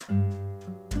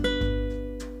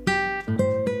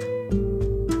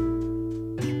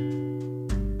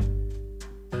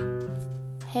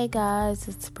Hey guys,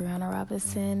 it's Brianna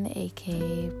Robinson,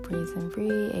 aka Breeze and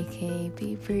Bree, aka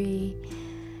Be Bree,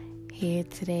 here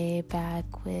today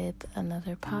back with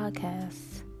another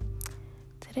podcast.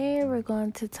 Today we're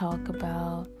going to talk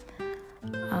about,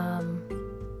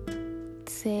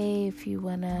 say if you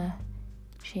want to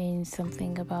change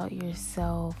something about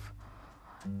yourself,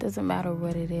 doesn't matter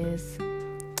what it is.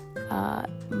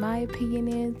 My opinion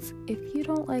is, if you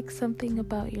don't like something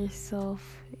about yourself,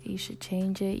 you should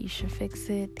change it, you should fix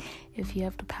it. If you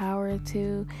have the power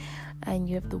to, and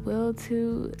you have the will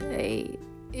to,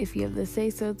 if you have the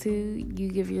say-so to,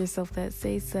 you give yourself that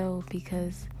say-so,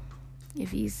 because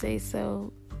if you say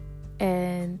so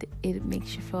and it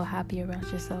makes you feel happy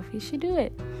about yourself, you should do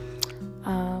it.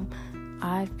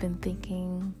 I've been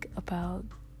thinking about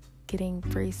getting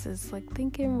braces,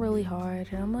 thinking really hard,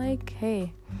 and I'm like,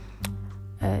 hey,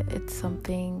 it's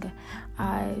something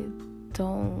I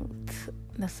don't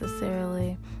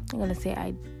necessarily, I'm gonna say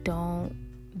I don't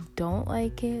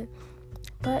like it,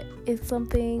 but it's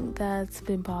something that's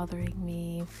been bothering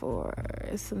me for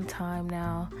some time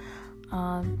now,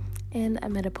 and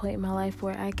I'm at a point in my life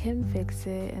where I can fix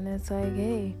it, and it's like,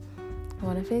 hey, I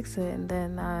want to fix it. And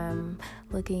then I'm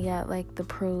looking at the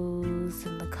pros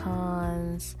and the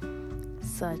cons,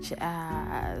 such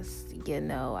as,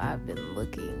 I've been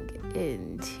looking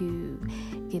into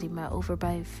getting my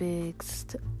overbite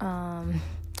fixed, and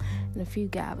a few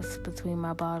gaps between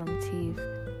my bottom teeth.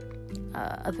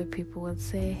 Other people would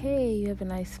say, hey, you have a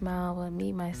nice smile, but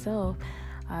me, myself,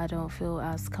 I don't feel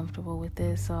as comfortable with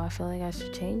this, so I feel like I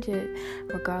should change it,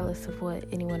 regardless of what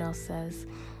anyone else says.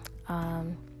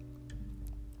 And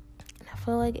I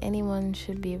feel like anyone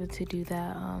should be able to do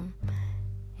that.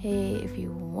 Hey, if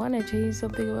you want to change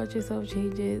something about yourself,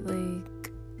 change it.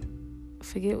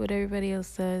 Forget what everybody else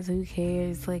says. Who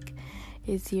cares?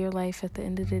 It's your life at the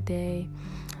end of the day.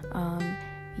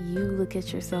 You look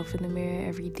at yourself in the mirror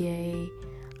every day.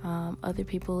 Other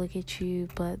people look at you,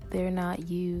 but they're not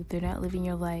you. They're not living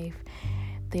your life.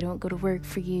 They don't go to work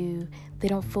for you. They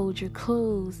don't fold your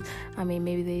clothes. I mean,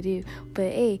 maybe they do,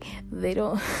 but hey, they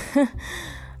don't.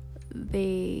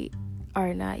 They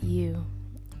are not you.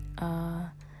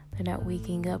 They're not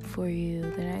waking up for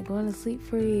you. They're not going to sleep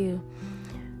for you.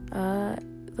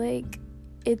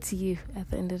 It's you at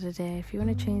the end of the day. If you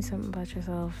want to change something about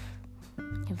yourself,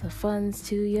 you have the funds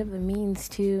to, you have the means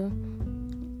to,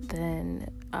 then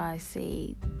I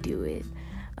say do it.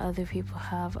 Other people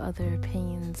have other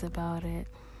opinions about it.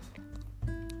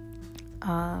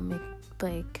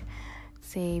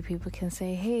 Say people can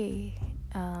say, hey,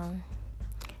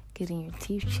 getting your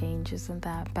teeth changed isn't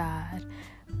that bad,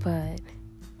 but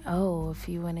if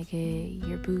you want to get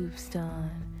your boobs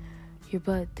done, your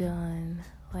butt done,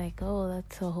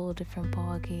 that's a whole different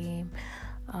ball game.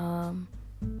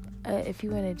 If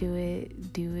you want to do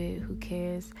it, who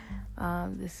cares?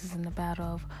 This isn't a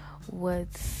battle of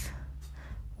what's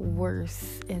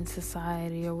worse in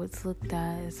society or what's looked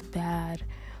at as bad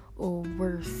or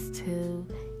worse to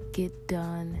get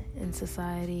done in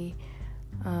society.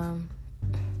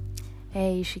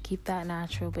 Hey, you should keep that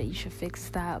natural, but you should fix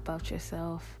that about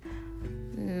yourself.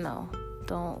 No,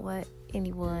 don't let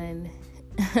anyone's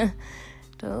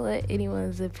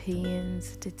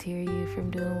opinions deter you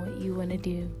from doing what you want to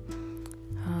do.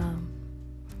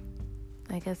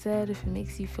 Like I said, if it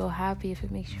makes you feel happy, if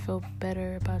it makes you feel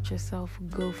better about yourself,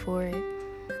 go for it.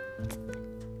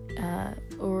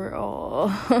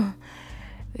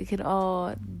 We can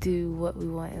all do what we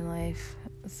want in life,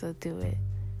 so do it.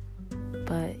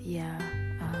 But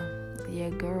your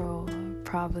girl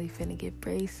probably finna get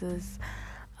braces.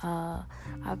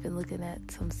 I've been looking at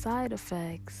some side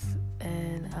effects,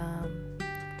 and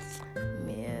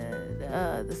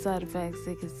the side effects,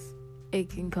 it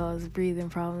can cause breathing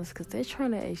problems, because they're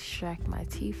trying to extract my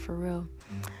teeth for real,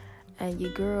 and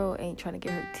your girl ain't trying to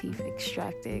get her teeth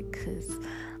extracted, because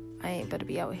I ain't better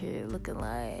be out here looking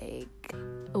like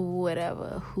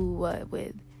whatever, who, what,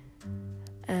 with.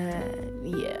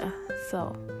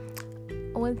 So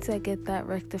once I get that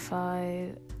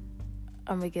rectified,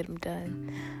 I'm gonna get them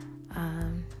done.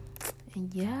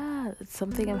 It's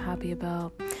something I'm happy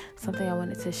about, something I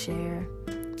wanted to share,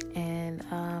 and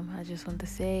I just want to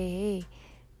say, hey,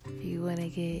 if you want to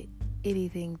get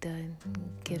anything done,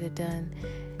 get it done.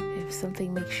 If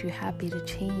something makes you happy to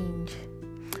change,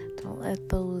 don't let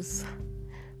those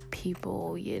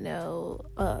people,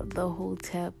 the whole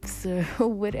tips or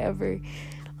whatever,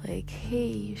 hey,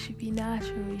 you should be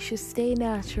natural, you should stay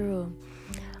natural,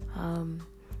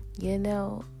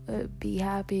 be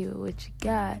happy with what you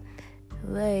got.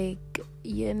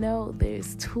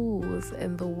 There's tools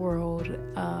in the world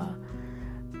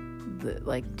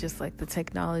just like the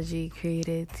technology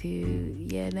created to,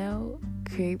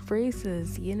 create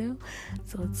braces,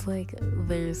 So it's like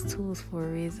there's tools for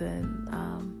a reason.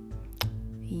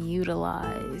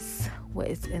 Utilize what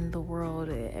is in the world.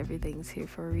 Everything's here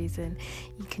for a reason.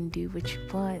 You can do what you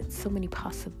want. So many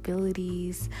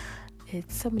possibilities.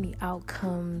 It's so many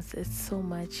outcomes. It's so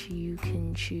much you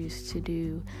can choose to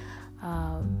do.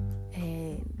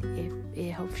 And if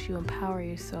it helps you empower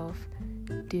yourself,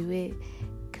 do it.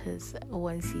 Because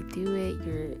once you do it,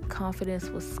 your confidence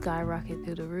will skyrocket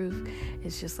through the roof.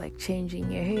 It's just like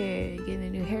changing your hair, getting a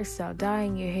new hairstyle,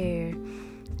 dyeing your hair,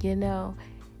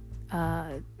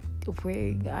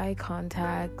 wearing eye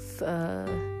contacts,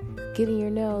 getting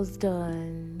your nails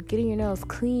done, getting your nails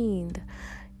cleaned,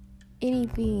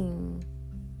 anything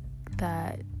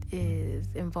that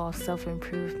involves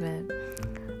self-improvement.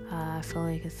 I feel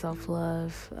like it's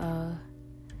self-love,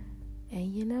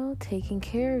 and taking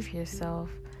care of yourself,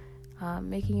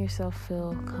 making yourself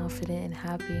feel confident and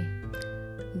happy.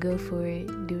 Go for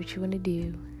it. Do what you want to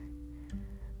do.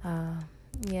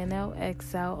 Now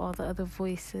X out all the other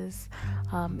voices.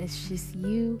 It's just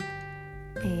you,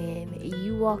 and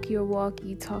you walk your walk,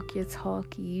 you talk your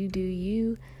talk, you do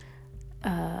you,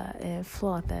 and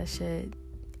flaunt that shit.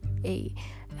 Hey.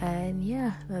 And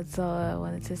that's all I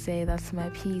wanted to say. That's my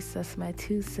piece. That's my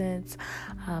 2 cents.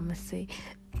 I'm gonna say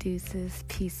deuces,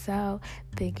 peace out.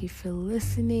 Thank you for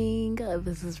listening.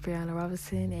 This is Brianna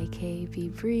Robinson, aka B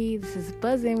Bree. This is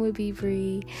Buzzing with B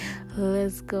Bree.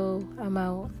 Let's go. I'm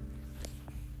out.